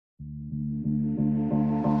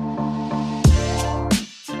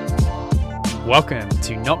Welcome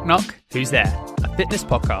to Knock Knock, Who's There? A fitness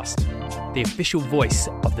podcast, the official voice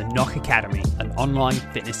of the Knock Academy, an online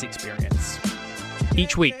fitness experience.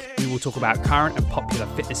 Each week, we will talk about current and popular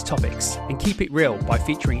fitness topics and keep it real by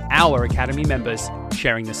featuring our Academy members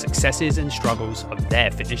sharing the successes and struggles of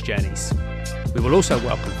their fitness journeys. We will also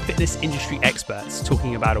welcome fitness industry experts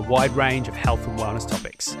talking about a wide range of health and wellness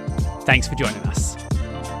topics. Thanks for joining us.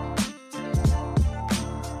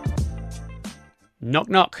 Knock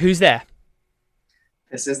knock, who's there?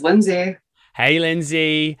 This is Lindsey. Hey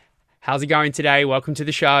Lindsey, how's it going today? Welcome to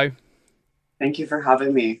the show. Thank you for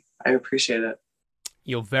having me. I appreciate it.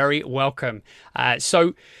 You're very welcome.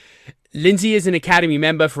 So Lindsey is an Academy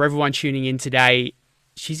member. For everyone tuning in today,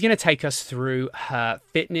 she's going to take us through her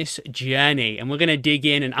fitness journey, and we're going to dig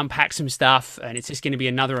in and unpack some stuff, and it's just going to be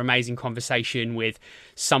another amazing conversation with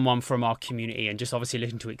someone from our community, and just obviously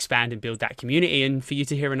looking to expand and build that community and for you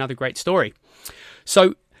to hear another great story.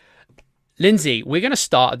 So Lindsey, we're going to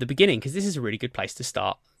start at the beginning because this is a really good place to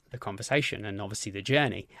start the conversation and obviously the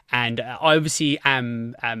journey. And I obviously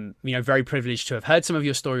am very privileged to have heard some of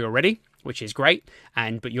your story already, which is great.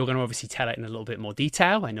 But you're going to obviously tell it in a little bit more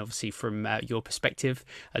detail and obviously from your perspective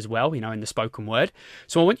as well, in the spoken word.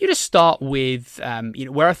 So I want you to start with,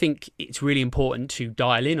 where I think it's really important to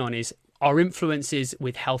dial in on is our influences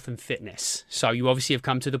with health and fitness. So you obviously have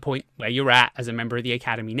come to the point where you're at as a member of the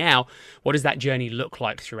Academy now. What does that journey look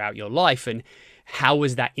like throughout your life? And how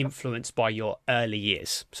was that influenced by your early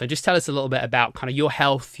years? So just tell us a little bit about kind of your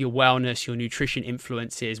health, your wellness, your nutrition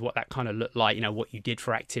influences, what that kind of looked like, what you did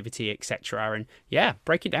for activity, etc. And yeah,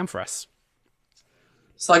 break it down for us.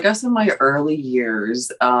 So I guess in my early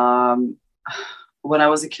years, when I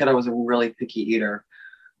was a kid, I was a really picky eater.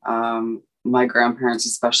 My grandparents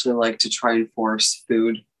especially liked to try and force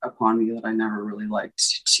food upon me that I never really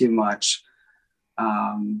liked too much.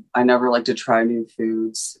 I never liked to try new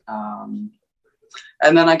foods. And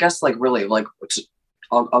then I guess I'll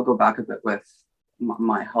go back a bit with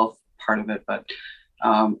my health part of it, but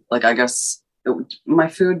my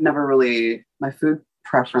food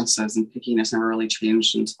preferences and pickiness never really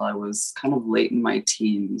changed until I was kind of late in my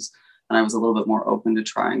teens, and I was a little bit more open to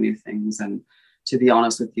trying new things. And to be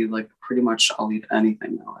honest with you, pretty much I'll eat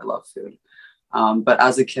anything now. I love food. But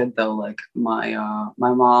as a kid though, my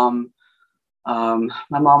mom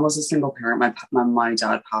was a single parent. My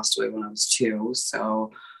dad passed away when I was 2.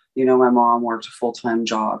 So, my mom worked a full-time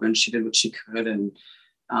job and she did what she could. And,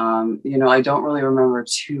 I don't really remember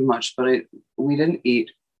too much, but we didn't eat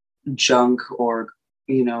junk or,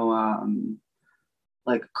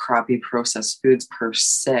 crappy processed foods per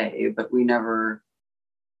se, but we never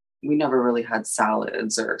really had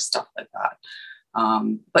salads or stuff like that.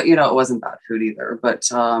 But, it wasn't bad food either. But,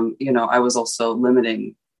 I was also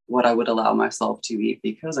limiting what I would allow myself to eat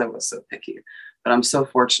because I was so picky. But I'm so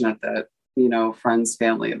fortunate that, friends,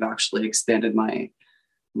 family have actually expanded my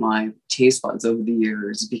taste buds over the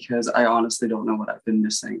years, because I honestly don't know what I've been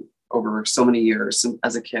missing over so many years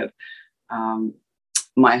as a kid.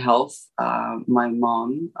 My health, my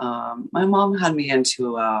mom had me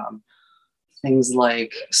into things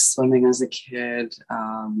like swimming as a kid,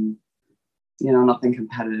 nothing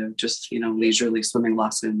competitive, just, leisurely swimming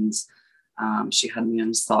lessons. She had me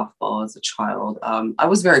in softball as a child. I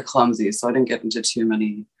was very clumsy, so I didn't get into too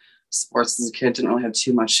many sports as a kid. Didn't really have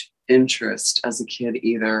too much interest as a kid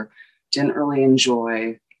either. Didn't really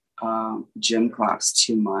enjoy gym class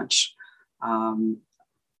too much.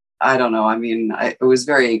 I don't know. I mean, it was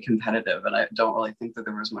very competitive, and I don't really think that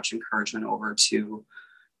there was much encouragement over to,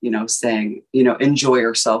 saying, enjoy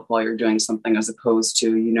yourself while you're doing something, as opposed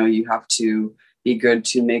to, you have to be good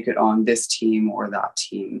to make it on this team or that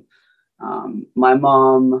team. My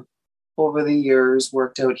mom, over the years,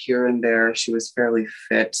 worked out here and there. She was fairly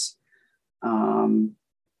fit, and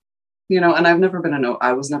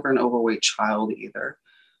I was never an overweight child either.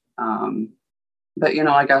 But,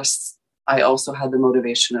 I guess I also had the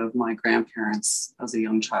motivation of my grandparents as a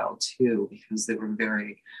young child too, because they were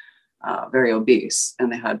very, very obese,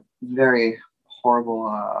 and they had very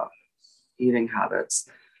horrible eating habits.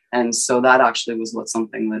 And so that actually was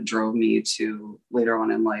something that drove me to later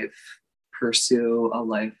on in life pursue a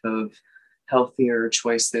life of healthier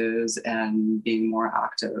choices and being more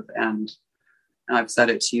active. And I've said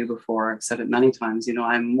it to you before, I've said it many times,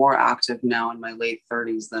 I'm more active now in my late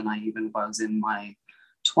 30s than I even was in my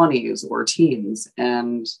 20s or teens.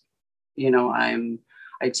 And,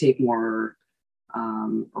 I take more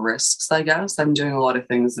risks, I guess. I'm doing a lot of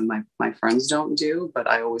things that my friends don't do, but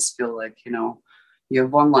I always feel like, you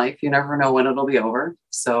have one life, you never know when it'll be over.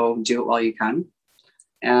 So do it while you can.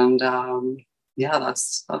 And yeah,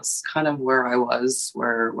 that's kind of where I was,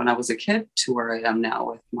 where when I was a kid to where I am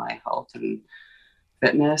now with my health and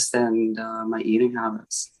fitness and my eating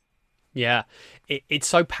habits. Yeah, it's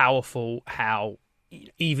so powerful how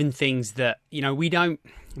even things that, we don't,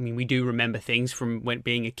 I mean, we do remember things from when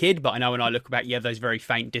being a kid, but I know when I look back, you have those very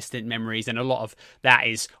faint, distant memories. And a lot of that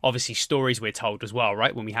is obviously stories we're told as well,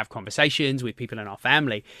 right? When we have conversations with people in our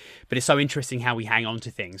family. But it's so interesting how we hang on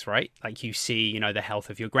to things, right? Like you see, the health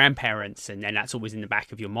of your grandparents, and then that's always in the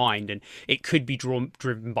back of your mind. And it could be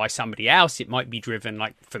driven by somebody else. It might be driven,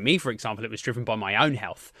 like for me, for example, it was driven by my own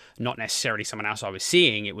health, not necessarily someone else I was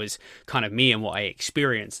seeing. It was kind of me and what I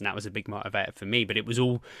experienced. And that was a big motivator for me. But it was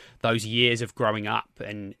all those years of growing up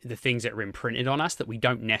and the things that are imprinted on us that we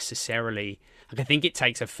don't necessarily, like, I think it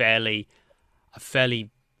takes a fairly, I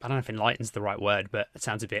don't know if enlightened's the right word, but it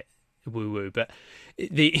sounds a bit woo-woo, but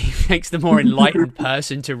it makes the more enlightened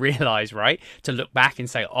person to realize, right? To look back and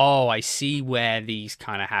say, oh, I see where these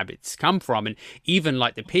kind of habits come from. And even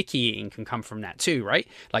like the picky eating can come from that too, right?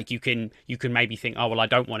 Like you can maybe think, oh, well, I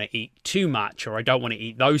don't want to eat too much, or I don't want to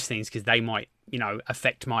eat those things because they might,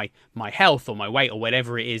 affect my health or my weight or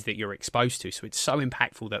whatever it is that you're exposed to. So it's so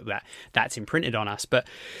impactful that's imprinted on us. But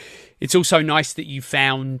it's also nice that you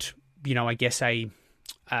found, I guess a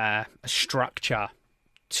structure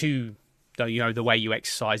to the way you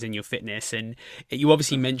exercise and your fitness. And you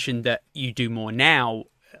obviously mentioned that you do more now.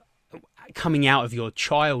 Coming out of your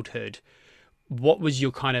childhood, what was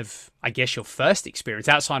your kind of, I guess, your first experience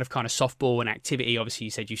outside of kind of softball and activity? Obviously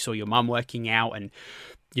you said you saw your mum working out and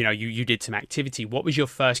you did some activity. What was your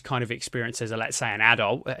first kind of experience as let's say an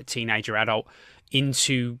adult, a teenager adult,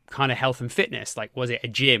 into kind of health and fitness? Like, was it a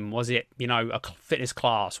gym? Was it, a fitness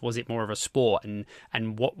class? Was it more of a sport? And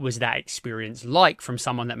what was that experience like from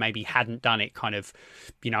someone that maybe hadn't done it kind of,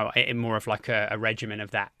 in more of like a regimen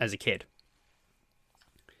of that as a kid?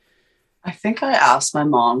 I think I asked my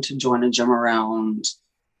mom to join a gym around,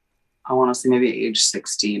 I want to say maybe age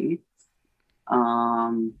 16.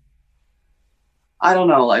 I don't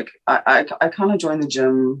know, like I kind of joined the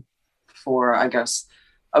gym for, I guess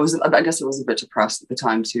it was a bit depressed at the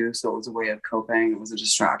time too. So it was a way of coping. It was a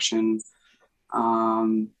distraction,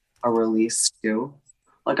 a release too.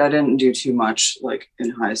 Like I didn't do too much like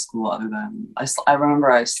in high school other than I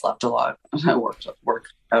remember I slept a lot and I worked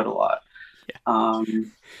out a lot.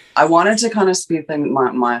 I wanted to kind of speed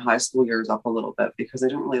my high school years up a little bit because I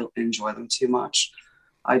didn't really enjoy them too much.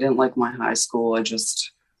 I didn't like my high school.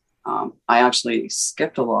 I actually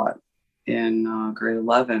skipped a lot in grade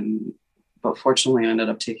 11, but fortunately I ended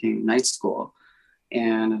up taking night school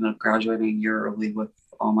and ended up graduating a year early with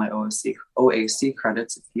all my OAC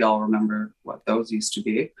credits, if y'all remember what those used to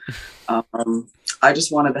be. I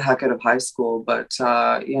just wanted the heck out of high school, but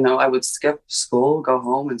I would skip school, go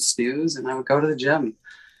home and snooze, and I would go to the gym,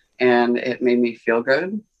 and it made me feel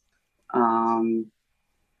good. And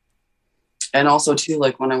also too,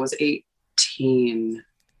 like when I was 18,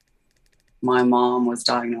 my mom was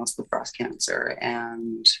diagnosed with breast cancer,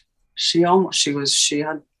 and she went through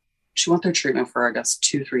treatment for, I guess,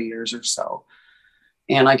 2-3 years or so.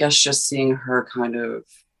 And I guess just seeing her kind of,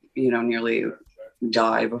 nearly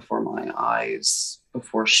die before my eyes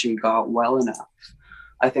before she got well enough,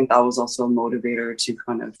 I think that was also a motivator to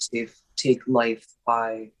kind of take life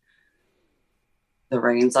by the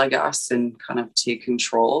reins, I guess, and kind of take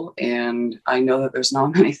control. And I know that there's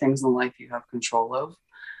not many things in life you have control of.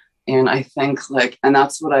 And I think and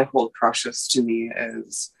that's what I hold precious to me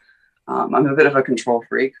is, I'm a bit of a control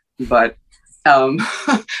freak, but, and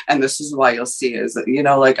this is why you'll see is that,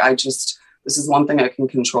 this is one thing I can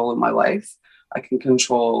control in my life. I can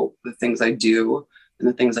control the things I do and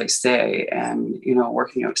the things I say. And,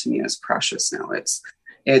 working out to me is precious now.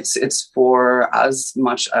 It's for as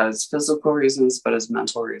much as physical reasons, but as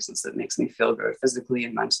mental reasons. It makes me feel good physically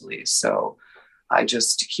and mentally. So I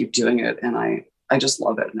just keep doing it, and I just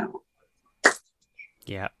love it now.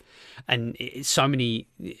 Yeah. And it's so many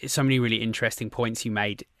really interesting points you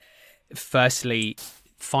made. Firstly,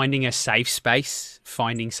 finding a safe space,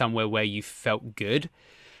 finding somewhere where you felt good.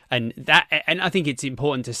 And I think it's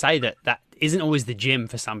important to say that isn't always the gym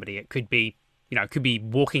for somebody. It could be, it could be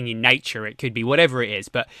walking in nature. It could be whatever it is.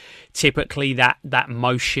 But typically that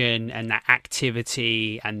motion and that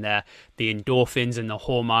activity and the endorphins and the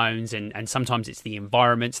hormones and sometimes it's the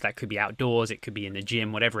environments, that could be outdoors, it could be in the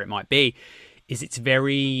gym, whatever it might be, it's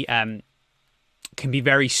very can be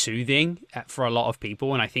very soothing for a lot of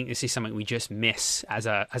people. And I think this is something we just miss as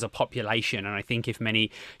a population. And I think if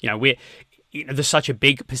many, there's such a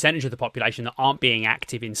big percentage of the population that aren't being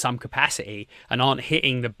active in some capacity and aren't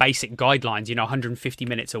hitting the basic guidelines. 150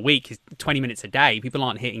 minutes a week, 20 minutes a day. People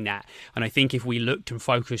aren't hitting that. And I think if we looked and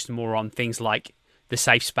focused more on things like the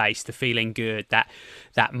safe space, the feeling good,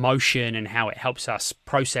 that motion and how it helps us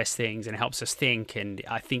process things and helps us think. And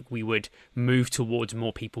I think we would move towards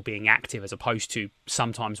more people being active as opposed to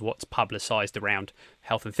sometimes what's publicized around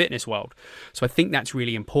health and fitness world. So I think that's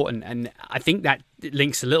really important. And I think that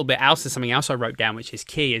links a little bit else to something else I wrote down, which is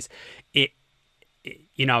key, is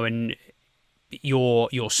and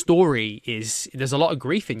your story is, there's a lot of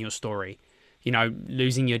grief in your story.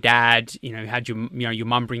 Losing your dad, had your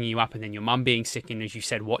mum bringing you up and then your mum being sick. And as you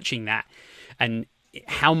said, watching that and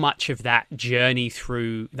how much of that journey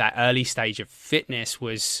through that early stage of fitness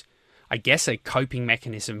was, I guess, a coping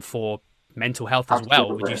mechanism for mental health as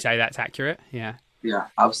well. Would you say that's accurate? Yeah. Yeah,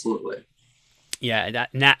 absolutely. Yeah.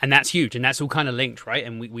 And that's huge. And that's all kind of linked, right?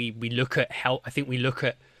 And we look at health. I think we look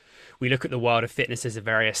at the world of fitness as a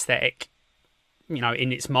very aesthetic,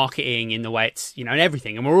 in its marketing, in the way it's, and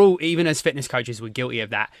everything. And we're all, even as fitness coaches, we're guilty of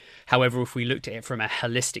that. However, if we looked at it from a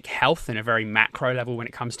holistic health and a very macro level when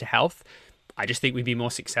it comes to health, I just think we'd be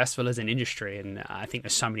more successful as an industry. And I think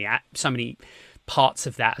there's so many parts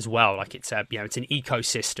of that as well. Like it's it's an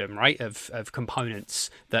ecosystem, right, of components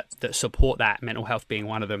that support that, mental health being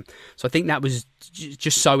one of them. So I think that was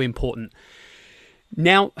just so important.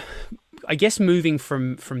 Now, I guess moving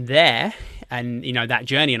from there and, that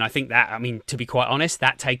journey, and I think that, to be quite honest,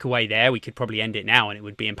 that takeaway there, we could probably end it now and it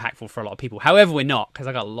would be impactful for a lot of people. However, we're not, because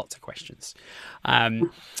I got lots of questions.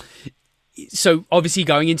 So obviously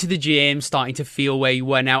going into the gym, starting to feel where you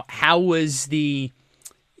were now, how was you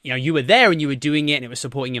were there and you were doing it and it was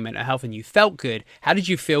supporting your mental health and you felt good. How did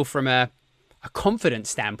you feel from a confidence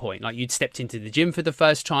standpoint? Like you'd stepped into the gym for the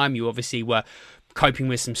first time, you obviously were coping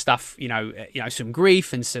with some stuff, some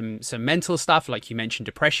grief and some mental stuff, like you mentioned,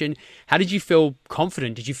 depression. How did you feel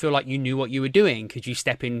confident? Did you feel like you knew what you were doing? Could you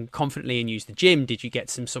step in confidently and use the gym? Did you get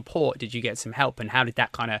some support? Did you get some help? And how did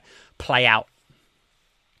that kind of play out?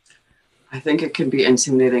 I think it can be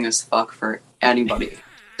intimidating as fuck for anybody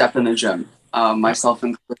step in the gym, myself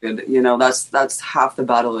included. That's half the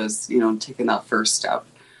battle is, taking that first step.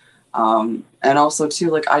 And also too,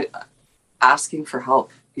 like asking for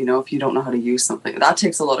help. If you don't know how to use something, that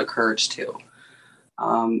takes a lot of courage too.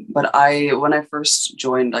 But when I first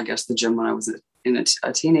joined, I guess, the gym when I was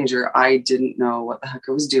a teenager, I didn't know what the heck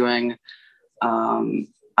I was doing.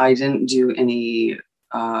 I didn't do any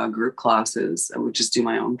group classes. I would just do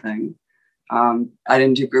my own thing. I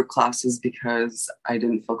didn't do group classes because I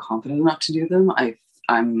didn't feel confident enough to do them.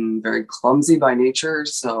 I'm very clumsy by nature,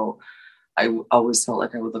 so I always felt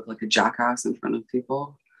like I would look like a jackass in front of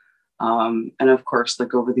people. And of course,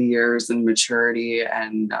 like over the years and maturity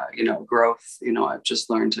and, growth, I've just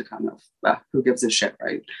learned to kind of, who gives a shit,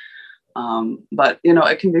 right? But,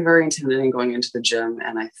 it can be very intimidating going into the gym.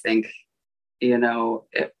 And I think,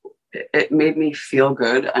 it made me feel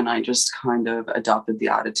good. And I just kind of adopted the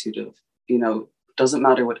attitude of, doesn't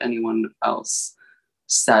matter what anyone else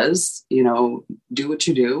says, do what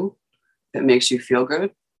you do. If it makes you feel good.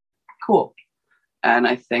 Cool. And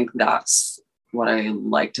I think that's what I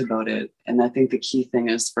liked about it. And I think the key thing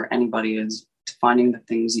is for anybody is finding the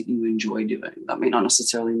things that you enjoy doing. That may not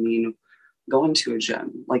necessarily mean going to a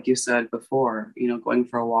gym. Like you said before, going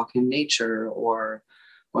for a walk in nature or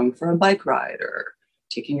going for a bike ride or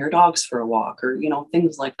taking your dogs for a walk or,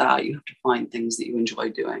 things like that. You have to find things that you enjoy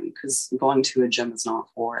doing because going to a gym is not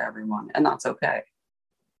for everyone, and that's okay.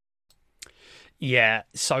 Yeah.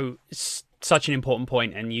 So such an important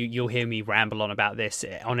point, and you'll hear me ramble on about this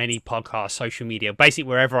on any podcast, social media, basically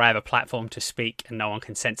wherever I have a platform to speak and no one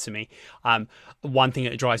can censor me. One thing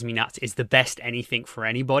that drives me nuts is the best anything for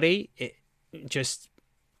anybody. I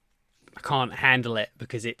can't handle it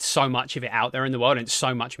because it's so much of it out there in the world and it's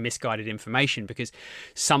so much misguided information because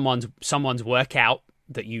someone's workout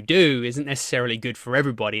that you do isn't necessarily good for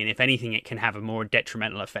everybody, and if anything it can have a more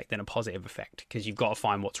detrimental effect than a positive effect because you've got to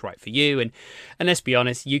find what's right for you. And let's be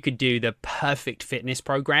honest, you could do the perfect fitness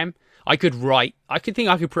program. I could write a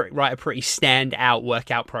pretty standout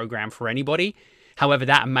workout program for anybody. However,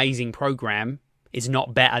 that amazing program is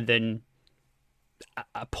not better than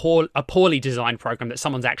a poorly designed program that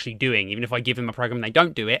someone's actually doing. Even if I give them a program and they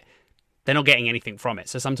don't do it, they're not getting anything from it.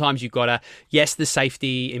 So sometimes you've got to, yes, there's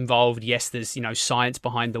safety involved. Yes, there's, science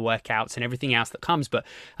behind the workouts and everything else that comes. But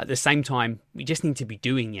at the same time, we just need to be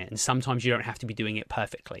doing it. And sometimes you don't have to be doing it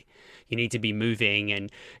perfectly. You need to be moving.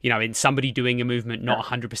 And, in somebody doing a movement not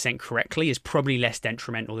 100% correctly is probably less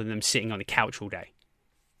detrimental than them sitting on the couch all day.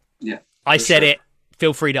 Yeah. I said it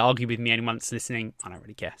feel free to argue with me. Anyone that's listening, I don't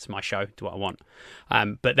really care. It's my show. Do what I want.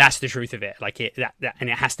 But that's the truth of it. Like and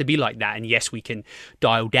it has to be like that. And yes, we can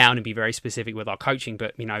dial down and be very specific with our coaching.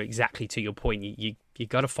 But exactly to your point, you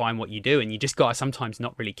got to find what you do, and you just got to sometimes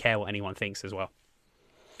not really care what anyone thinks as well.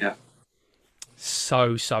 Yeah.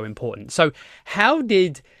 So important. So how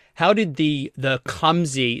did the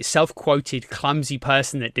clumsy, self-quoted clumsy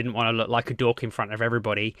person that didn't want to look like a dork in front of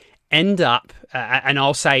everybody end up, and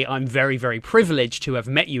I'll say I'm very, very privileged to have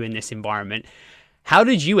met you in this environment. How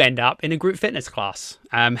did you end up in a group fitness class?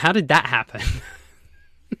 How did that happen?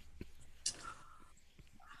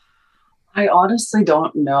 I honestly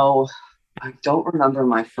don't know. I don't remember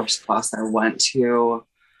my first class I went to.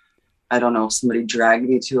 I don't know. Somebody dragged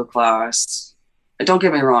me to a class. Don't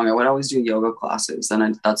get me wrong. I would always do yoga classes,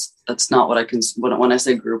 and that's not what I can. When I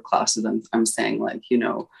say group classes, I'm saying like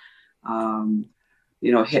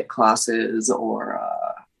HIIT classes or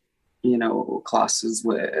classes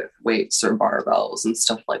with weights or barbells and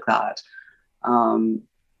stuff like that.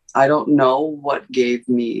 I don't know what gave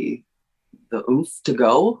me the oomph to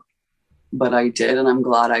go, but I did, and I'm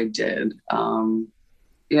glad I did. I'm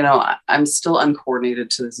still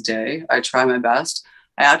uncoordinated to this day. I try my best.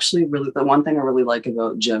 The one thing I really like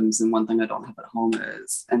about gyms, and one thing I don't have at home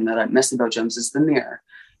and that I miss about gyms is the mirror.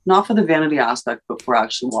 Not for the vanity aspect, but for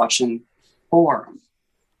actually watching form.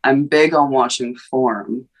 I'm big on watching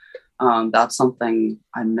form. That's something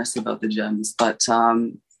I miss about the gyms. But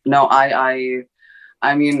no, I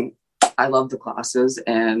mean, I love the classes,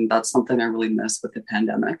 and that's something I really miss with the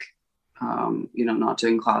pandemic. Not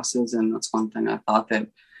doing classes. And that's one thing I thought that,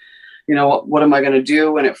 what am I going to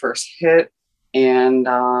do when it first hit? And,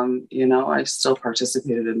 I still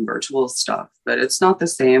participated in virtual stuff, but it's not the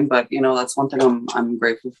same. But, that's one thing I'm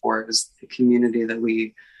grateful for is the community that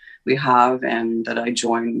we have and that I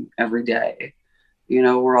join every day.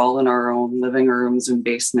 We're all in our own living rooms and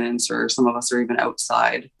basements, or some of us are even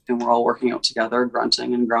outside, and we're all working out together,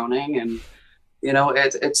 grunting and groaning. And,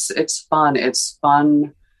 it's fun. It's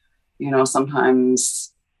fun,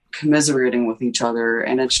 sometimes commiserating with each other,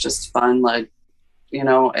 and it's just fun. Like,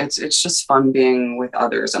 it's just fun being with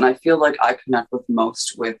others. And I feel like I connect with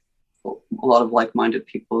a lot of like-minded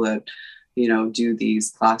people that, do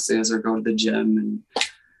these classes or go to the gym.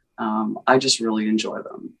 And I just really enjoy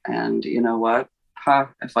them. And you know what?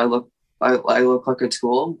 If I look like a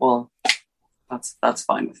tool, well, that's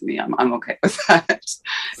fine with me. I'm okay with that.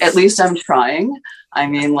 At least I'm trying. I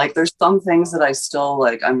mean, like, there's some things that I still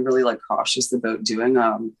like, I'm really like cautious about doing.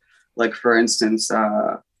 Like for instance,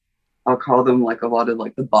 I'll call them like a lot of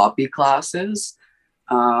like the boppy classes.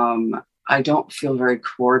 I don't feel very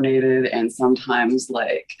coordinated, and sometimes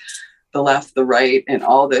like the left, the right, and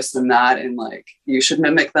all this and that, and like you should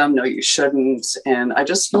mimic them. No, you shouldn't. And I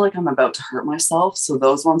just feel like I'm about to hurt myself. So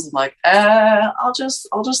those ones are like, I'll just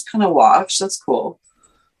kind of watch. That's cool.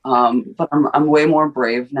 But I'm way more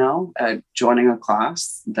brave now at joining a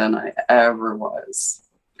class than I ever was.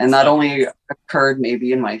 And that only occurred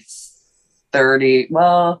maybe in my 30,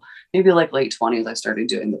 well, maybe like late 20s, I started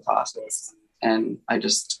doing the classes, and I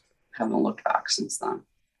just haven't looked back since then.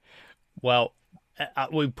 Well,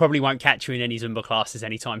 we probably won't catch you in any Zumba classes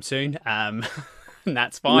anytime soon. And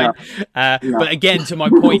that's fine. No. But again, to my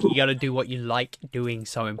point, you got to do what you like doing.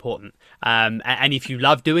 So important. And if you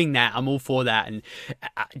love doing that, I'm all for that. And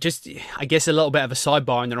just, I guess, a little bit of a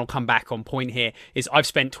sidebar, and then I'll come back on point here, is I've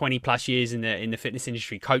spent 20 plus years in the fitness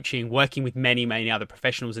industry, coaching, working with many, many other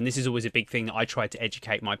professionals. And this is always a big thing that I tried to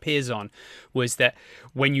educate my peers on, was that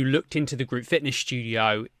when you looked into the group fitness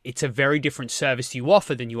studio, it's a very different service you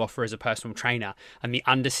offer than you offer as a personal trainer. And the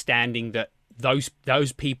understanding that those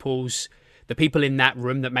people's, the people in that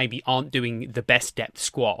room that maybe aren't doing the best depth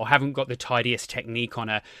squat or haven't got the tidiest technique on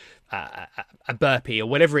a burpee or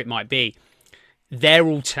whatever it might be, their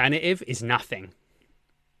alternative is nothing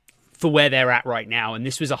for where they're at right now. And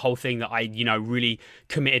this was a whole thing that I, really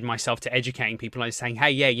committed myself to educating people. I was saying, hey,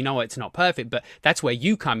 yeah, it's not perfect, but that's where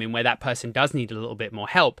you come in, where that person does need a little bit more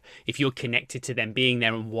help. If you're connected to them being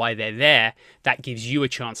there and why they're there, that gives you a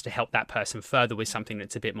chance to help that person further with something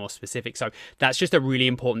that's a bit more specific. So that's just a really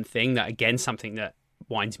important thing that, again, something that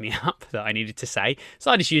winds me up that I needed to say. So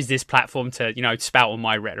I just use this platform to, spout all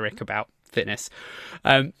my rhetoric about fitness.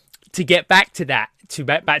 To get back to that,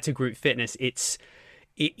 back to group fitness, it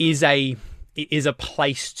is a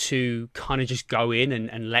place to kind of just go in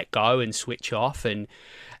and let go and switch off and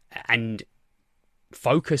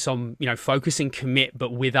focus on, focus and commit,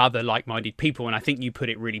 but with other like-minded people. And I think you put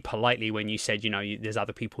it really politely when you said, there's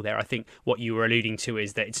other people there. I think what you were alluding to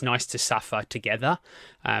is that it's nice to suffer together.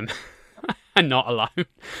 and not alone,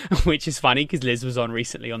 which is funny because Liz was on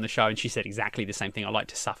recently on the show and she said exactly the same thing. I like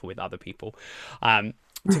to suffer with other people.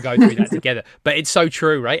 To go through that together. But it's so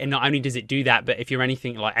true, right? And not only does it do that, but if you're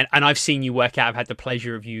anything like, and I've seen you work out, I've had the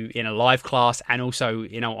pleasure of you in a live class and also,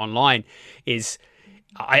 online, is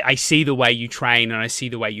I see the way you train and I see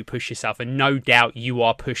the way you push yourself. And no doubt you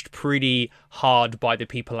are pushed pretty hard by the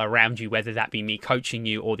people around you, whether that be me coaching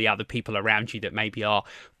you or the other people around you that maybe are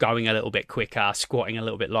going a little bit quicker, squatting a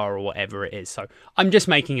little bit lower or whatever it is. So I'm just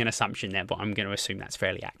making an assumption there, but I'm going to assume that's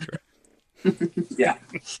fairly accurate. Yeah.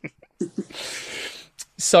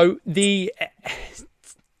 So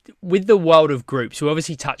with the world of groups, we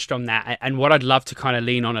obviously touched on that, and what I'd love to kind of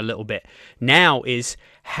lean on a little bit now is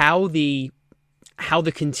how the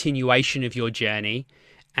continuation of your journey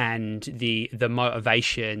and the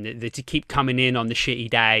motivation to keep coming in on the shitty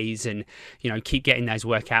days and keep getting those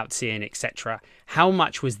workouts in, etc. How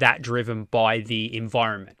much was that driven by the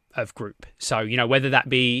environment of group? So whether that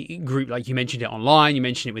be group, like you mentioned it online, you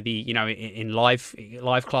mentioned it with the in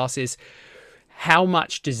live classes. How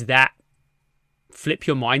much does that flip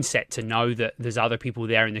your mindset to know that there's other people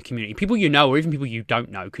there in the community, people or even people you don't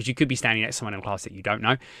know, because you could be standing next to someone in class that you don't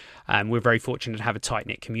know. We're very fortunate to have a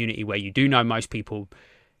tight-knit community where you do know most people.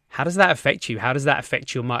 How does that affect you? How does that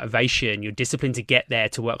affect your motivation, your discipline to get there,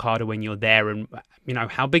 to work harder when you're there? And,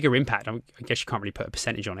 how big an impact? I guess you can't really put a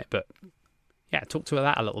percentage on it, but yeah, talk to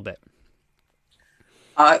that a little bit.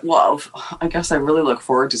 Well, I guess I really look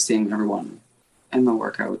forward to seeing everyone in the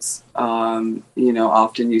workouts.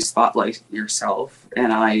 Often you spotlight yourself,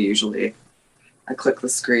 and I click the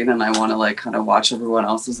screen and I want to kind of watch everyone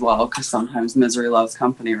else as well, because sometimes misery loves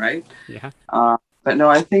company, right? Yeah. But no,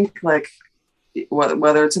 I think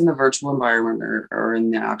whether it's in the virtual environment or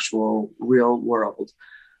in the actual real world,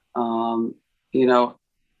 I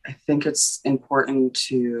think it's important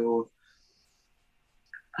to,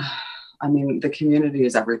 the community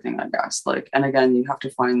is everything, I guess. And again, you have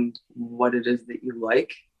to find what it is that you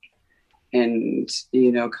like and,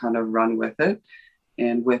 kind of run with it.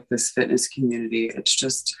 And with this fitness community, it's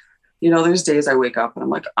just, there's days I wake up and I'm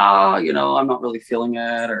like, I'm not really feeling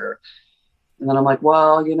it. And then I'm like,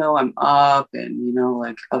 well, I'm up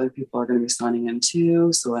and, other people are going to be signing in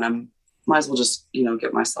too. So then might as well just,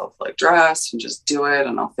 get myself dressed and just do it,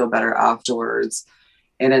 and I'll feel better afterwards.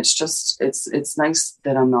 And it's just, it's nice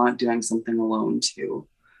that I'm not doing something alone too.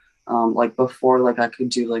 Before, I could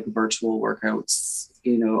do virtual workouts,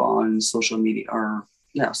 on social media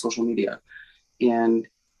social media. And,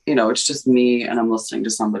 it's just me and I'm listening to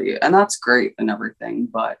somebody, and that's great and everything,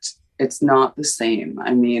 but it's not the same.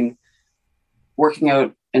 Working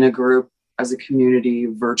out in a group as a community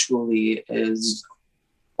virtually is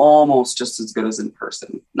almost just as good as in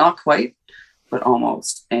person. Not quite, but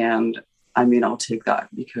almost. And I'll take that,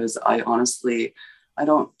 because I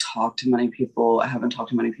don't talk to many people. I haven't talked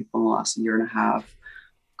to many people in the last year and a half.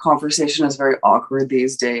 Conversation is very awkward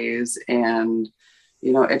these days. And,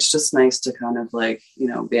 it's just nice to kind of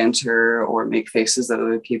banter or make faces at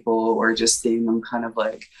other people, or just seeing them kind of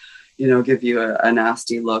give you a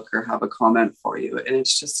nasty look or have a comment for you. And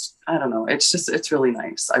it's just, I don't know. It's really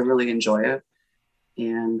nice. I really enjoy it.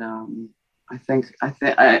 And,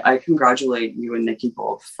 I congratulate you and Nikki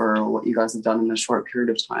both for what you guys have done in a short period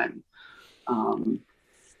of time.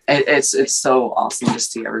 It's so awesome to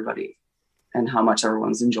see everybody and how much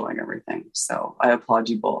everyone's enjoying everything. So I applaud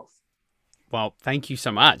you both. Well, thank you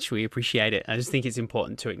so much. We appreciate it. I just think it's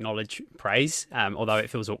important to acknowledge praise, although it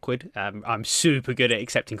feels awkward. I'm super good at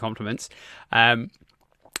accepting compliments.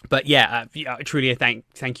 But yeah, truly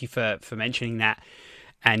thank you for mentioning that.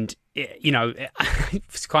 And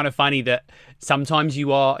it's kind of funny that sometimes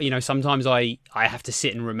sometimes I have to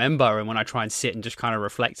sit and remember, and when I try and sit and just kind of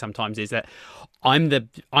reflect sometimes, is that I'm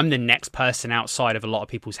the next person outside of a lot of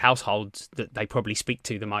people's households that they probably speak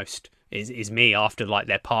to the most is me, after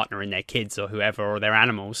their partner and their kids or whoever, or their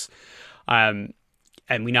animals.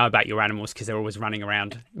 And we know about your animals because they're always running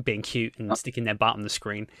around being cute and sticking their butt on the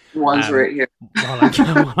screen. One's right here.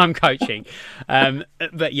 while I'm coaching.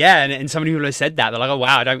 But yeah, and so many people have said that. They're like, oh,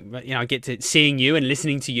 wow, I get to seeing you and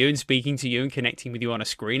listening to you and speaking to you and connecting with you on a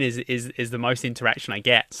screen is the most interaction I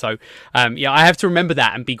get. So, I have to remember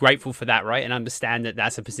that and be grateful for that, right? And understand that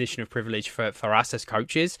that's a position of privilege for us as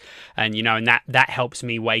coaches. And, and that helps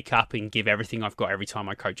me wake up and give everything I've got every time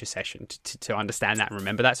I coach a session to understand that and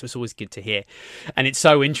remember that. So it's always good to hear. And it's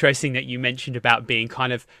so interesting that you mentioned about being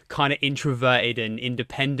kind of introverted and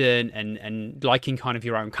independent and liking kind of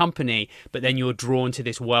your own company, but then you're drawn to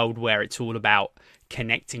this world where it's all about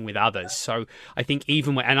connecting with others. So I think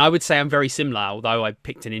and I would say I'm very similar, although I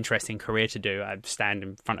picked an interesting career to do. I stand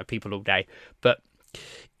in front of people all day, but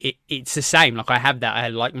it's the same. Like I have that. I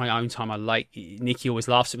like my own time. I like Nikki always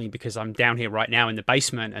laughs at me because I'm down here right now in the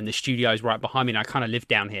basement and the studio is right behind me. And I kind of live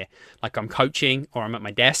down here, like I'm coaching or I'm at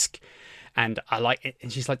my desk, and I like it.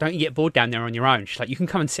 And she's like, "Don't you get bored down there on your own?" She's like, "You can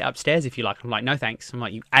come and sit upstairs if you like." I'm like, "No, thanks." I'm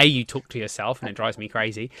like, you talk to yourself, and it drives me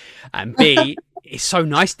crazy, and B, it's so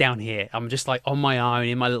nice down here. I'm just like on my own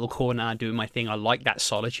in my little corner doing my thing. I like that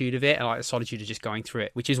solitude of it. I like the solitude of just going through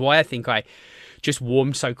it, which is why I think I just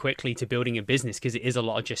warmed so quickly to building a business, because it is a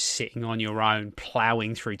lot of just sitting on your own,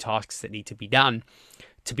 plowing through tasks that need to be done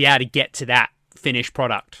to be able to get to that finished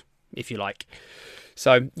product, if you like.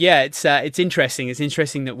 So yeah, it's interesting. It's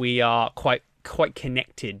interesting that we are quite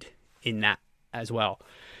connected in that as well.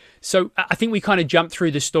 So I think we kind of jumped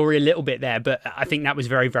through the story a little bit there, but I think that was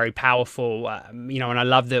very, very powerful. And I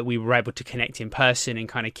love that we were able to connect in person and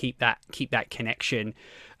kind of keep that connection,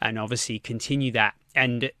 and obviously continue that.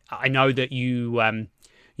 And I know that you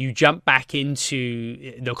jumped back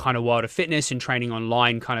into the kind of world of fitness and training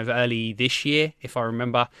online kind of early this year, if I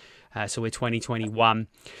remember. So we're 2021.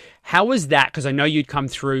 How was that? Because I know you'd come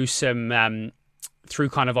through through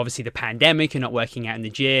kind of obviously the pandemic and not working out in the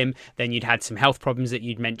gym. Then you'd had some health problems that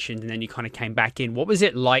you'd mentioned, and then you kind of came back in. What was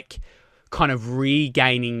it like kind of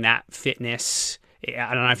regaining that fitness?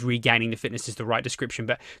 I don't know if regaining the fitness is the right description,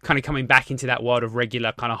 but kind of coming back into that world of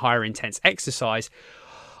regular kind of higher intense exercise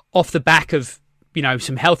off the back of,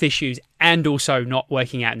 some health issues and also not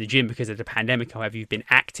working out in the gym because of the pandemic. However, you've been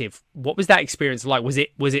active. What was that experience like? Was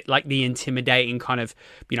it like the intimidating kind of,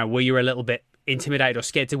 were you a little bit intimidated or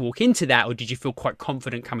scared to walk into that, or did you feel quite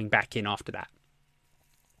confident coming back in after that?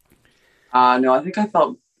 No, I think I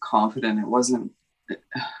felt confident.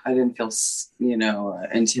 I didn't feel,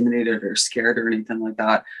 intimidated or scared or anything like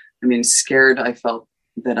that. I mean, scared, I felt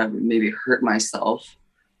that I would maybe hurt myself,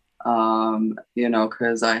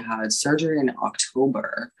 because I had surgery in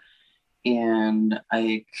October and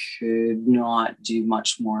I could not do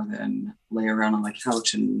much more than lay around on the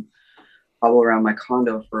couch and hobble around my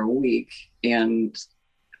condo for a week. And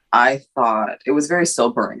I thought it was very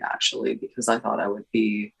sobering, actually, because I thought I would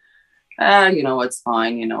be, it's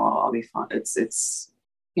fine, I'll be fine. It's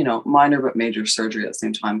minor but major surgery at the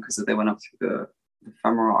same time because they went up through the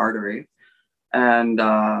femoral artery. And,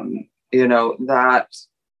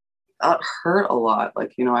 that hurt a lot.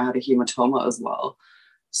 Like, I had a hematoma as well.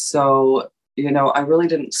 So, I really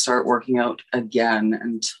didn't start working out again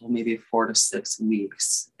until maybe 4 to 6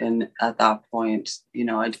 weeks. And at that point,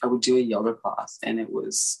 I would do a yoga class and it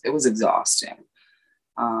was exhausting.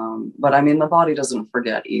 But I mean, the body doesn't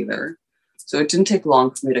forget either. So it didn't take long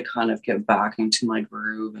for me to kind of get back into my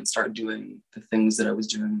groove and start doing the things that I was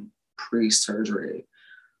doing pre-surgery.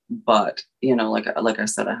 But, like I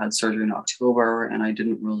said, I had surgery in October and I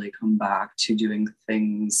didn't really come back to doing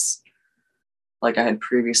things like I had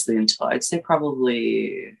previously until I'd say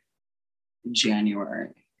probably January.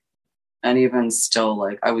 And even still,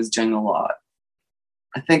 like I was doing a lot.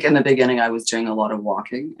 I think in the beginning I was doing a lot of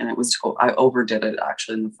walking, and I overdid it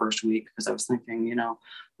actually in the first week because I was thinking,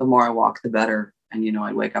 the more I walk, the better. And,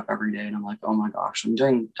 I'd wake up every day and I'm like, oh my gosh, I'm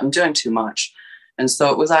doing too much. And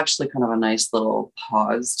so it was actually kind of a nice little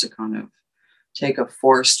pause to kind of take a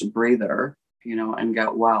forced breather, and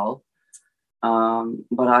get well.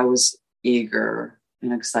 But I was eager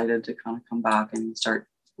and excited to kind of come back and start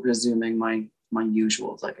resuming my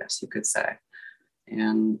usuals, I guess you could say.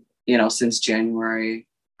 And, since January,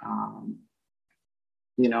 I'm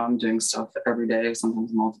doing stuff every day,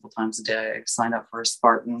 sometimes multiple times a day. Signed up for a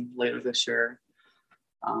Spartan later this year.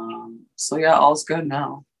 So yeah, all's good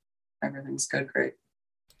now. Everything's good. Great.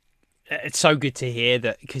 It's so good to hear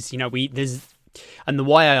that, because, and the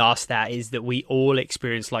why I asked that is that we all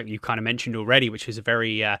experience, like you kind of mentioned already, which was a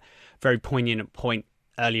very, very poignant point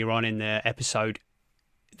earlier on in the episode,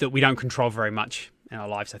 that we don't control very much in our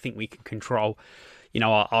lives. I think we can control,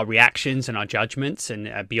 our reactions and our judgments.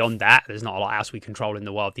 And beyond that, there's not a lot else we control in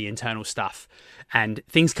the world, the internal stuff. And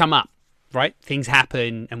things come up, right? Things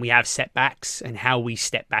happen and we have setbacks, and how we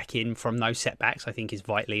step back in from those setbacks, I think, is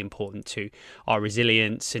vitally important to our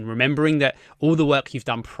resilience, and remembering that all the work you've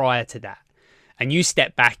done prior to that, and you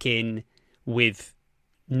step back in with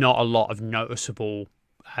not a lot of noticeable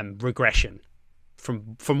regression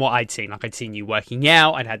from what I'd seen. Like I'd seen you working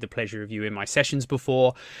out, I'd had the pleasure of you in my sessions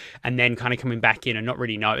before, and then kind of coming back in and not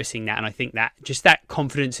really noticing that. And I think that just that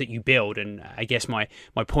confidence that you build, and I guess my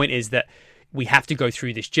point is that we have to go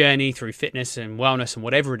through this journey through fitness and wellness and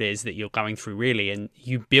whatever it is that you're going through, really, and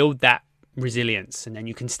you build that resilience, and then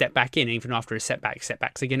you can step back in even after a setback.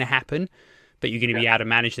 Setbacks are going to happen, but you're going to be able to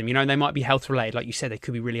manage them. You know, they might be health related. Like you said, they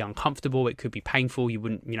could be really uncomfortable. It could be painful. You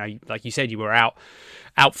wouldn't, you know, like you said, you were out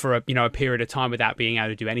for a, you know, a period of time without being able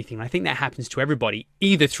to do anything. And I think that happens to everybody,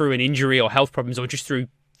 either through an injury or health problems, or just through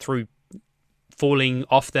falling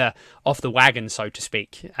off the wagon, so to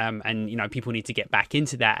speak. And you know, people need to get back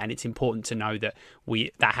into that, and it's important to know that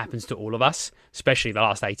that happens to all of us, especially the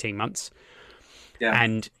last 18 months.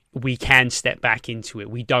 And we can step back into it.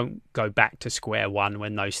 We don't go back to square one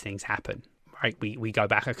when those things happen, right? We go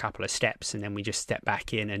back a couple of steps, and then we just step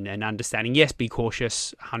back in and understanding, yes, be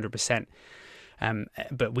cautious 100%.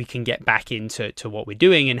 But we can get back into what we're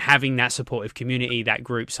doing, and having that supportive community, that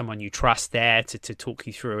group, someone you trust there to talk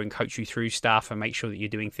you through and coach you through stuff and make sure that you're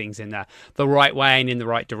doing things in the right way and in the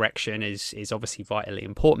right direction is obviously vitally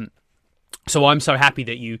important. So I'm so happy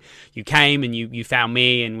that you came and you found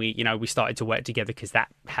me, and we started to work together, because that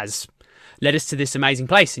has led us to this amazing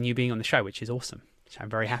place and you being on the show, which is awesome. So I'm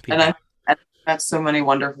very happy. And I met so many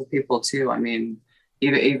wonderful people too. I mean,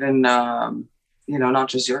 even not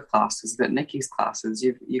just your classes, but Nikki's classes.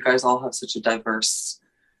 You guys all have such a diverse,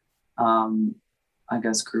 I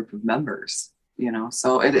guess, group of members. You know,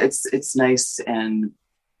 so it's nice, and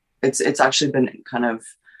it's actually been kind of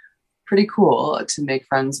pretty cool to make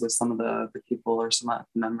friends with some of the people or some of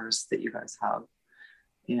the members that you guys have.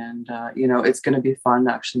 And, it's going to be fun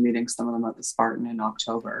actually meeting some of them at the Spartan in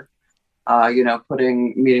October.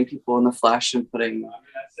 Meeting people in the flesh and putting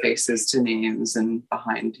faces to names and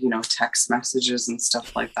behind, text messages and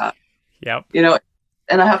stuff like that. Yep.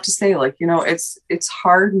 And I have to say, it's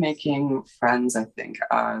hard making friends, I think,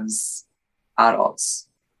 as adults.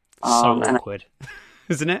 So awkward,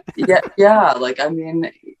 isn't it? Yeah.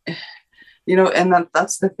 And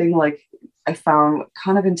that's the thing, I found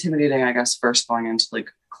kind of intimidating, I guess, first going into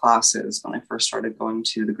classes when I first started going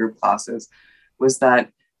to the group classes, was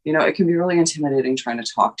that, it can be really intimidating trying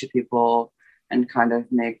to talk to people and kind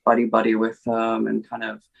of make buddy with them and kind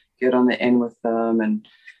of get on the in with them. And,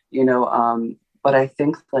 but I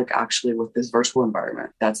think actually with this virtual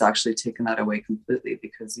environment, that's actually taken that away completely,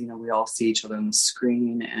 because, we all see each other on the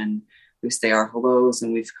screen and we say our hellos,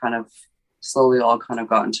 and we've kind of slowly all kind of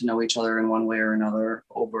gotten to know each other in one way or another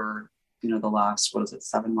over, the last,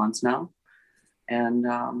 7 months now. And,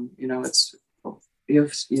 it's, you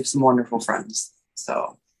have some wonderful friends.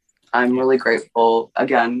 So I'm really grateful.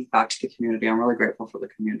 Again, back to the community. I'm really grateful for the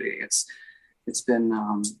community. It's been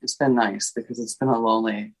nice, because it's been a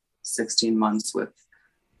lonely 16 months with,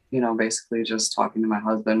 basically just talking to my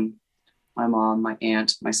husband, my mom, my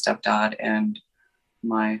aunt, my stepdad, and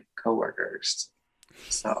my coworkers.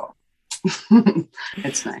 So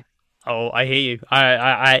it's nice. Oh, I hear you.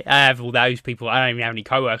 I have all those people. I don't even have any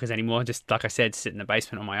coworkers anymore. Just like I said, sit in the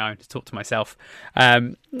basement on my own to talk to myself.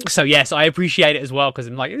 So yes, I appreciate it as well, because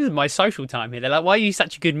I'm like, this is my social time here. They're like, why are you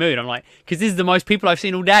such a good mood? I'm like, because this is the most people I've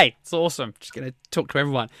seen all day. It's awesome. Just gonna talk to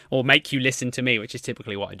everyone or make you listen to me, which is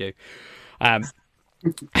typically what I do.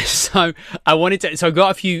 So I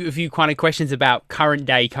got a few kind of questions about current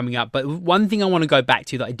day coming up, but one thing I want to go back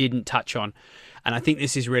to that I didn't touch on, and I think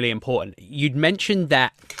this is really important. You'd mentioned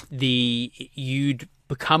that you'd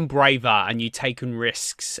become braver and you'd taken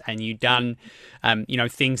risks and you'd done,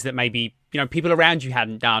 things that maybe, people around you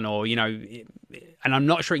hadn't done, or, and I'm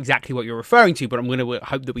not sure exactly what you're referring to, but I'm going to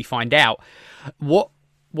hope that we find out. What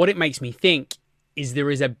it makes me think is there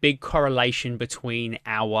is a big correlation between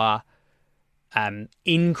our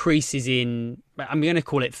increases in, I'm going to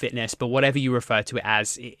call it fitness, but whatever you refer to it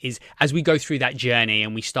as, is as we go through that journey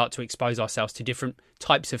and we start to expose ourselves to different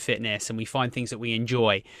types of fitness and we find things that we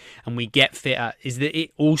enjoy and we get fitter, is that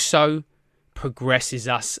it also progresses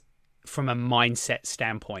us from a mindset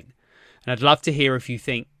standpoint. And I'd love to hear if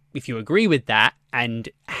you agree with that, and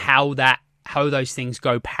how those things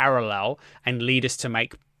go parallel and lead us to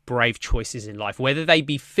make brave choices in life, whether they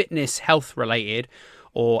be fitness, health related,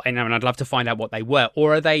 and I'd love to find out what they were,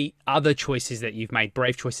 or are they other choices that you've made,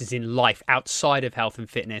 brave choices in life outside of health and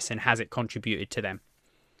fitness, and has it contributed to them?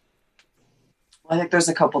 I think there's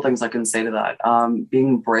a couple things I can say to that.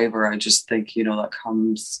 Being braver, I just think, that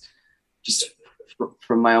comes just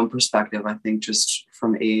from my own perspective. I think just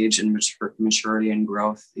from age and maturity and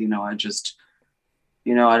growth, I just,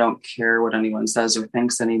 I don't care what anyone says or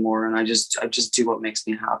thinks anymore. And I just do what makes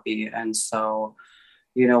me happy. And so,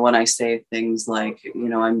 when I say things like,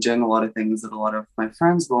 I'm doing a lot of things that a lot of my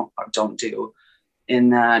friends don't do, in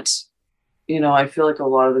that, I feel like a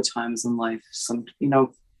lot of the times in life,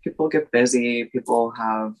 people get busy, people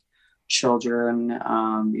have children,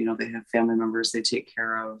 they have family members they take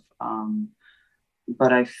care of.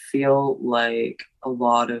 But I feel like a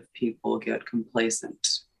lot of people get complacent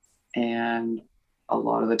and a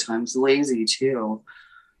lot of the times lazy too.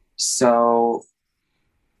 So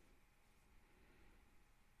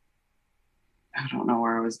I don't know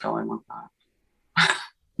where I was going with that.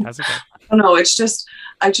 That's okay. I don't know. It's just,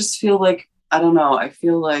 I just feel like, I don't know. I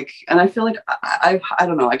feel like, and I feel like I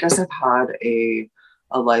don't know. I guess I've had a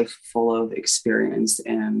life full of experience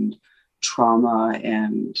and trauma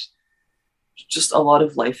and just a lot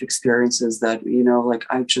of life experiences that, like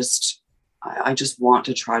I just want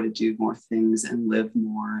to try to do more things and live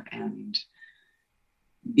more and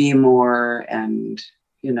be more and,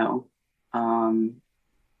 you know, um,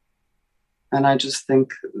 and I just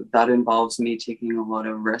think that involves me taking a lot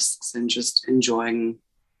of risks and just enjoying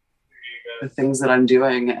the things that I'm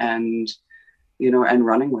doing and, and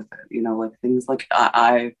running with it, like things like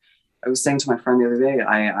I was saying to my friend the other day,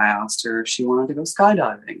 I asked her if she wanted to go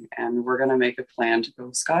skydiving, and we're going to make a plan to go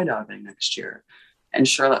skydiving next year. And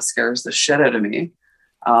sure, that scares the shit out of me.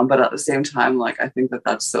 But at the same time, like, I think that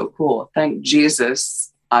that's so cool. Thank Jesus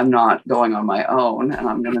I'm not going on my own and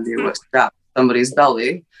I'm going to be with strapped to somebody's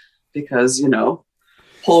belly because,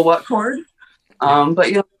 pull what cord? But,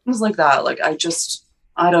 things like that, like, I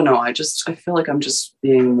don't know. I feel like I'm just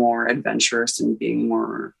being more adventurous and taking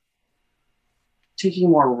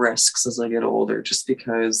more risks as I get older, just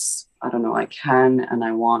because I don't know, I can and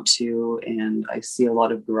I want to, and I see a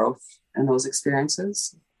lot of growth in those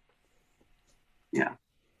experiences. Yeah.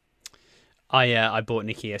 I bought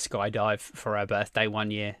Nikki a skydive for her birthday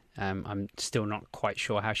one year. I'm still not quite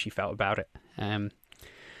sure how she felt about it.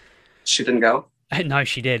 She didn't go? No,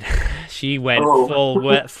 she did. She went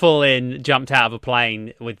Oh. full in, jumped out of a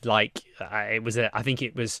plane with like I think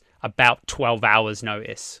it was about 12 hours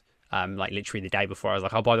notice. Like literally the day before, I was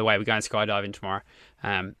like, "Oh, by the way, we're going skydiving tomorrow."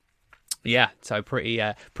 Yeah, so pretty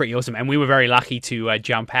awesome. And we were very lucky to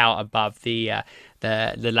jump out above the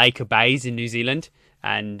Lake of Bays in New Zealand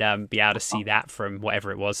and be able to see that from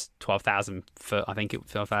whatever it was, 12,000 foot. I think it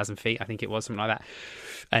 12,000 feet. I think it was something like that,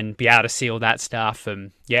 and be able to see all that stuff.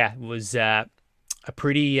 And yeah, it was a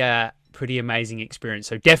pretty amazing experience.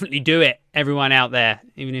 So definitely do it, everyone out there,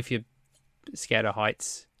 even if you're scared of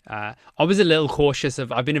heights. I was a little cautious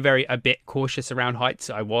I've been a bit cautious around heights.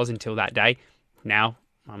 I was until that day. Now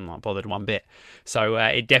I'm not bothered one bit. So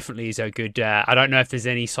it definitely is a good. I don't know if there's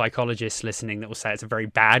any psychologists listening that will say it's a very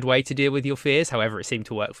bad way to deal with your fears. However, it seemed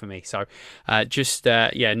to work for me. So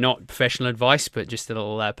not professional advice, but just a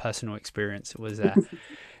little personal experience. It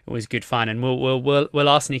was good fun, and we'll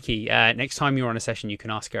ask Nikki next time you're on a session. You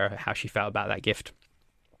can ask her how she felt about that gift.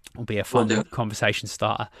 Will be a fun conversation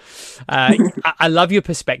starter. I love your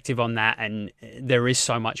perspective on that, and there is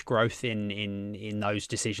so much growth in those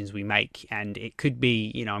decisions we make, and it could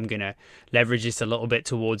be, I'm going to leverage this a little bit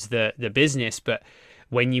towards the business, but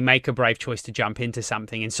when you make a brave choice to jump into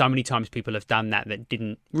something, and so many times people have done that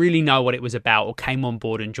didn't really know what it was about, or came on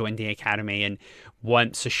board and joined the academy and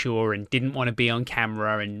weren't so sure and didn't want to be on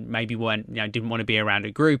camera and maybe didn't want to be around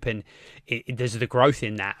a group, and there's the growth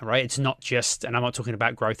in that, right? It's not just, and I'm not talking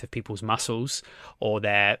about growth of people's muscles or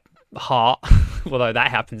their heart, although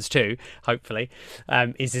that happens too, hopefully,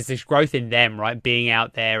 is there's this growth in them, right? Being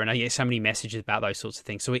out there, and I get so many messages about those sorts of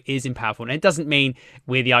things. So it is powerful, and it doesn't mean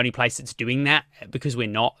we're the only place that's doing that, because we're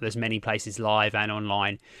not. There's many places live and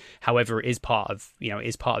online. However, it is part of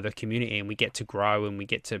the community, and we get to grow, and we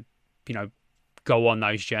get to go on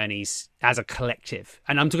those journeys as a collective.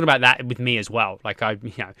 And I'm talking about that with me as well. Like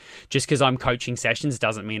just because I'm coaching sessions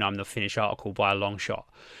doesn't mean I'm the finished article by a long shot.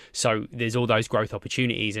 So there's all those growth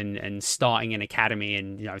opportunities, and starting an academy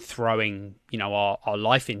and throwing our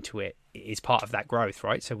life into it is part of that growth,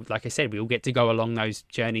 right? So like I said, we all get to go along those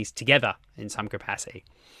journeys together in some capacity.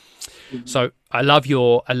 Mm-hmm. So I love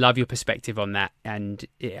your perspective on that, and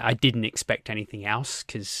I didn't expect anything else,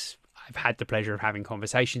 because I've had the pleasure of having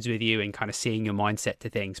conversations with you and kind of seeing your mindset to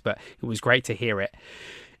things, but it was great to hear it.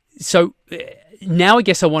 So now I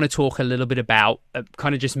guess I want to talk a little bit about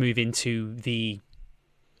kind of just move into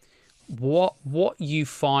what you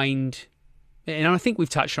find, and I think we've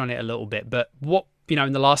touched on it a little bit, but what,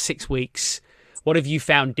 in the last 6 weeks, what have you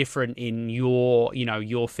found different in your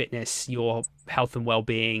fitness, your health and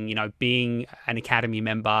well-being, being an academy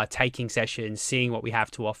member, taking sessions, seeing what we have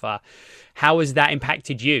to offer? How has that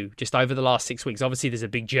impacted you just over the last 6 weeks? Obviously, there's a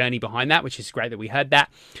big journey behind that, which is great that we heard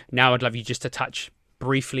that. Now I'd love you just to touch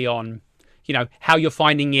briefly on, how you're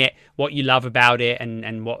finding it, what you love about it,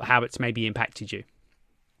 and how it's maybe impacted you.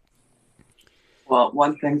 Well,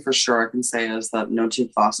 one thing for sure I can say is that no two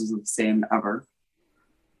classes are the same ever.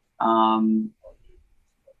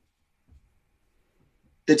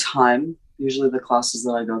 The time, usually the classes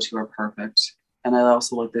that I go to are perfect. And I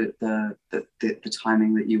also like the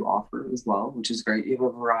timing that you offer as well, which is great. You have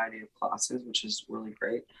a variety of classes, which is really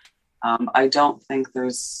great. I don't think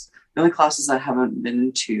the only classes I haven't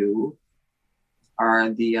been to are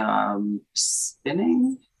the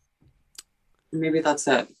spinning. Maybe that's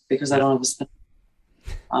it because I Yeah. don't have a spin.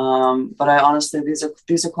 But I honestly, these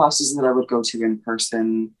are classes that I would go to in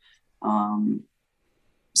person. Um,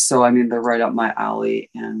 so I mean, they're right up my alley,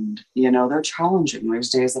 and they're challenging. There's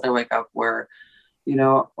days that I wake up where,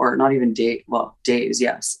 or not even days.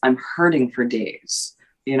 Yes, I'm hurting for days.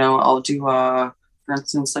 I'll do for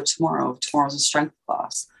instance, like tomorrow's a strength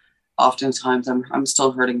class. Oftentimes I'm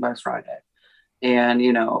still hurting by Friday. And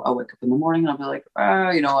I'll wake up in the morning and I'll be like,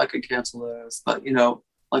 I could cancel this. But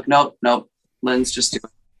like nope, Lynn's just do it.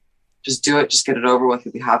 Just do it, just get it over with.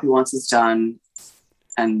 You'll be happy once it's done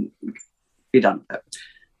and be done with it.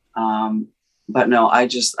 But no, I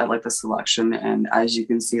like the selection. And as you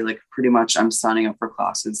can see, like pretty much I'm signing up for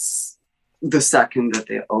classes the second that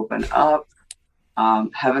they open up.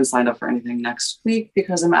 Haven't signed up for anything next week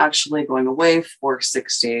because I'm actually going away for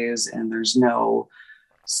 6 days and there's no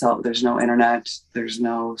internet, there's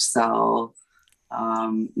no cell,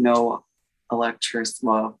 no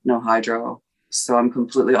no hydro. So I'm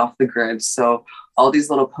completely off the grid. So all these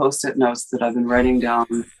little post-it notes that I've been writing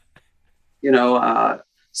down,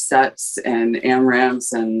 sets and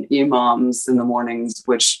AMRAMs and EMOMs in the mornings,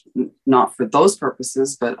 which not for those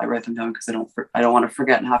purposes, but I write them down because I don't want to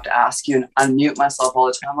forget and have to ask you and unmute myself all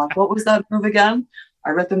the time. I'm like, what was that move again?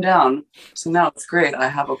 I wrote them down. So now it's great. I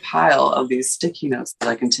have a pile of these sticky notes that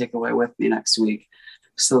I can take away with me next week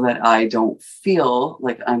so that I don't feel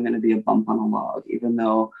like I'm going to be a bump on a log, even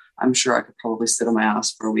though I'm sure I could probably sit on my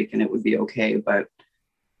ass for a week and it would be okay, but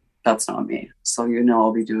that's not me. So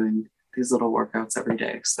I'll be doing these little workouts every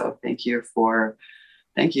day. So thank you for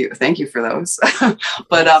those.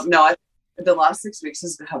 But no, the last 6 weeks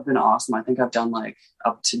have been awesome. I think I've done like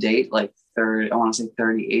up to date, like I want to say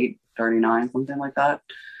 38, 39, something like that.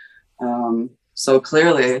 So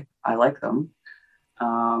clearly I like them.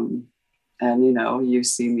 And you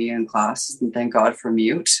see me in class and thank God for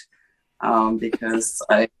mute. Because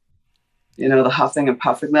the huffing and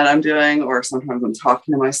puffing that I'm doing, or sometimes I'm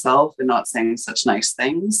talking to myself and not saying such nice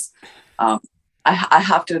things. I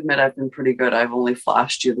have to admit I've been pretty good. I've only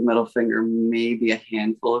flashed you the middle finger maybe a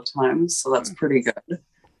handful of times, so that's pretty good.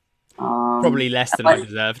 Probably less than I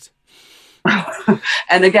deserved.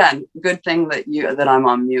 And again, good thing that I'm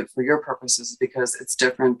on mute for your purposes, because it's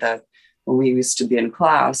different that when we used to be in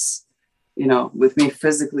class, with me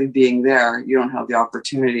physically being there, you don't have the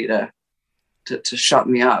opportunity to shut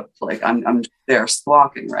me up. Like I'm there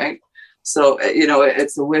squawking, right? So,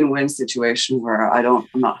 it's a win-win situation where I'm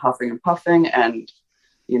not huffing and puffing, and,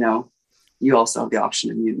 you also have the option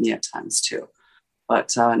to mute me at times too.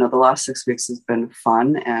 But no, the last 6 weeks has been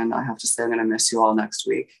fun, and I have to say I'm going to miss you all next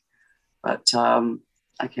week. But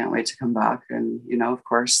I can't wait to come back and, of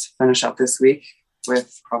course, finish up this week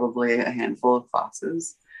with probably a handful of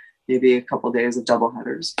classes, maybe a couple of days of double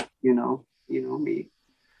headers. Me.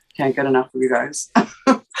 Can't get enough of you guys.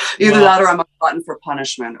 Either that or I'm a glutton for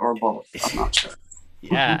punishment, or both. I'm not sure.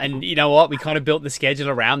 Yeah, and you know what? We kind of built the schedule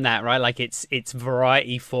around that, right? Like it's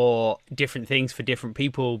variety for different things for different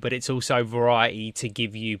people, but it's also variety to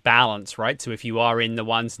give you balance, right? So if you are in the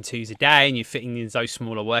 1s and 2s a day and you're fitting those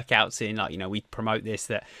smaller workouts in, like, we promote this,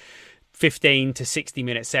 that 15 to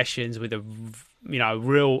 60-minute sessions with a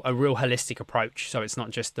real holistic approach. So it's not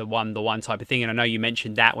just the one type of thing. And I know you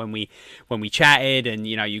mentioned that when we chatted, and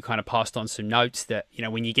you kind of passed on some notes that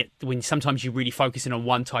when sometimes you're really focusing on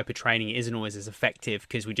one type of training, it isn't always as effective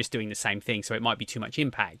because we're just doing the same thing. So it might be too much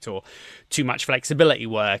impact or too much flexibility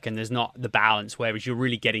work, and there's not the balance, whereas you're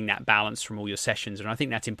really getting that balance from all your sessions. And I think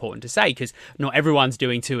that's important to say, because not everyone's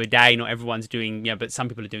doing 2 a day, not everyone's doing, but some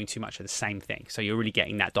people are doing too much of the same thing. So you're really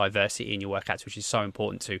getting that diversity in your workouts, which is so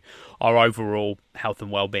important to our overall health and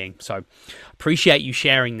well-being. So appreciate you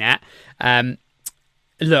sharing that.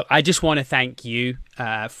 Look, I just want to thank you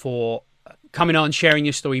for coming on, sharing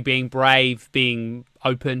your story, being brave, being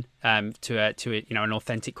open to an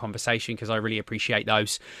authentic conversation, because I really appreciate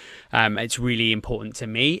those. It's really important to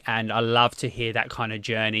me, and I love to hear that kind of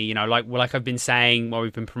journey. Like I've been saying while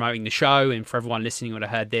we've been promoting the show, and for everyone listening would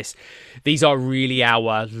have heard this, these are really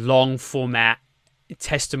our long format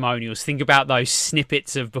testimonials. Think about those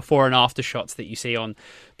snippets of before and after shots that you see on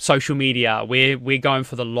social media. We're going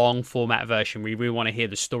for the long format version. We really want to hear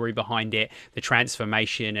the story behind it, the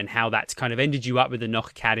transformation, and how that's kind of ended you up with the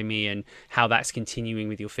Knock Academy, and how that's continuing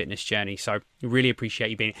with your fitness journey. So really appreciate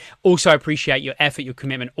you being. Also appreciate your effort, your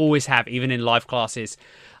commitment. Always have, even in live classes.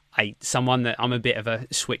 I'm a bit of a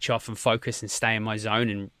switch off and focus and stay in my zone,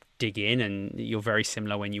 and dig in, and you're very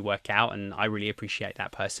similar when you work out, and I really appreciate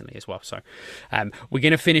that personally as well. So we're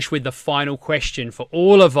going to finish with the final question for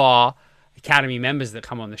all of our Academy members that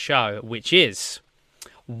come on the show, which is,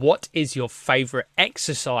 what is your favorite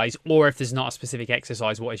exercise, or if there's not a specific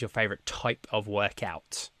exercise, what is your favorite type of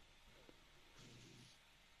workout?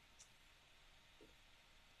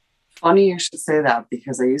 Funny you should say that,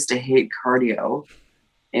 because I used to hate cardio,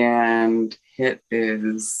 and HIIT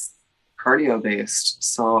is cardio based.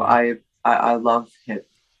 So I love HIIT.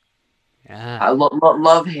 Yeah. I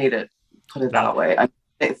love hate it. Put it that way.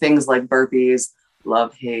 Things like burpees,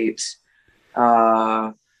 love hate.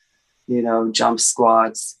 Jump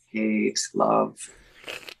squats, hate, love.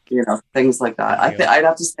 Things like that. I'd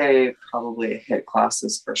have to say probably HIIT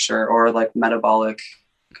classes for sure, or like metabolic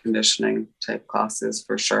conditioning type classes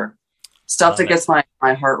for sure. Stuff that gets my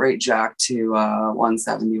heart rate jacked to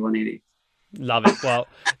 170, 180. Love it. Well,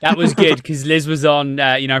 that was good, because Liz was on,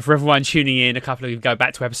 for everyone tuning in, go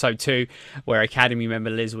back to episode 2 where Academy member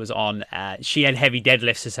Liz was on. She had heavy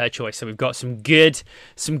deadlifts as her choice. So we've got some good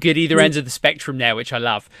either ends of the spectrum there, which I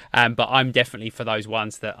love. But I'm definitely for those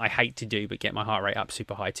ones that I hate to do, but get my heart rate up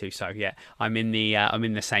super high too. So yeah, I'm in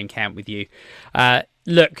the same camp with you.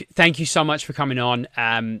 Look, thank you so much for coming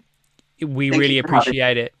on. We really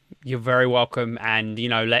appreciate it. You're very welcome. And,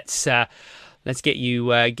 let's get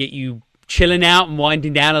you chilling out and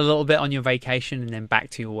winding down a little bit on your vacation, and then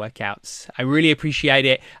back to your workouts. I really appreciate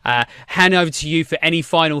it. Hand over to you for any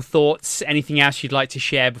final thoughts, anything else you'd like to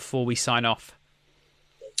share before we sign off.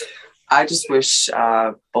 I just wish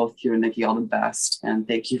both you and Nikki all the best, and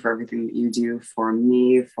thank you for everything that you do for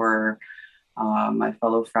me, for my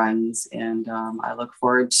fellow friends, and I look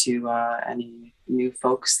forward to any new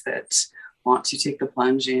folks that want to take the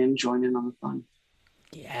plunge and join in on the fun.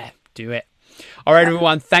 Yeah, do it. All right,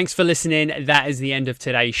 everyone. Thanks for listening. That is the end of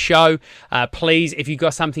today's show. Please, if you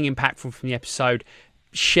got something impactful from the episode,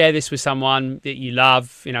 share this with someone that you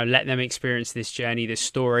love. Let them experience this journey, this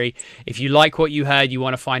story. If you like what you heard, you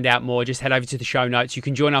want to find out more, just head over to the show notes. You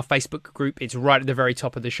can join our Facebook group. It's right at the very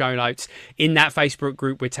top of the show notes. In that Facebook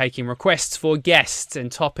group, we're taking requests for guests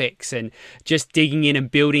and topics, and just digging in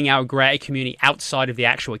and building our greater community outside of the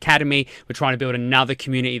actual academy. We're trying to build another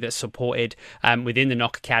community that's supported within the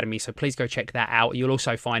Knock Academy. So please go check that out. You'll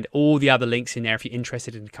also find all the other links in there if you're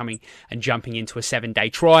interested in coming and jumping into a 7-day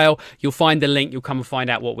trial. You'll find the link. You'll come and find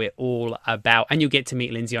out what we're all about, and you'll get to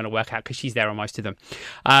meet Lindsey on a workout, because she's there on most of them.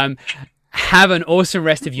 Have an awesome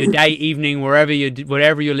rest of your day, evening, whatever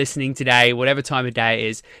you're listening today, whatever time of day it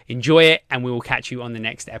is. Enjoy it, and we will catch you on the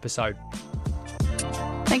next episode.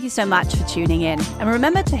 Thank you so much for tuning in, and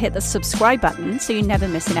remember to hit the subscribe button so you never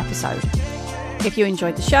miss an episode. If you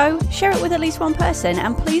enjoyed the show, share it with at least one person,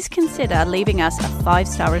 and please consider leaving us a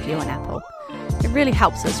 5-star review on Apple. It really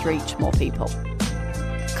helps us reach more people.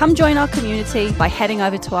 Come join our community by heading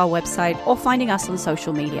over to our website or finding us on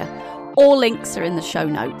social media. All links are in the show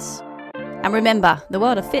notes. And remember, the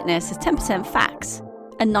world of fitness is 10% facts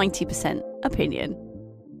and 90% opinion.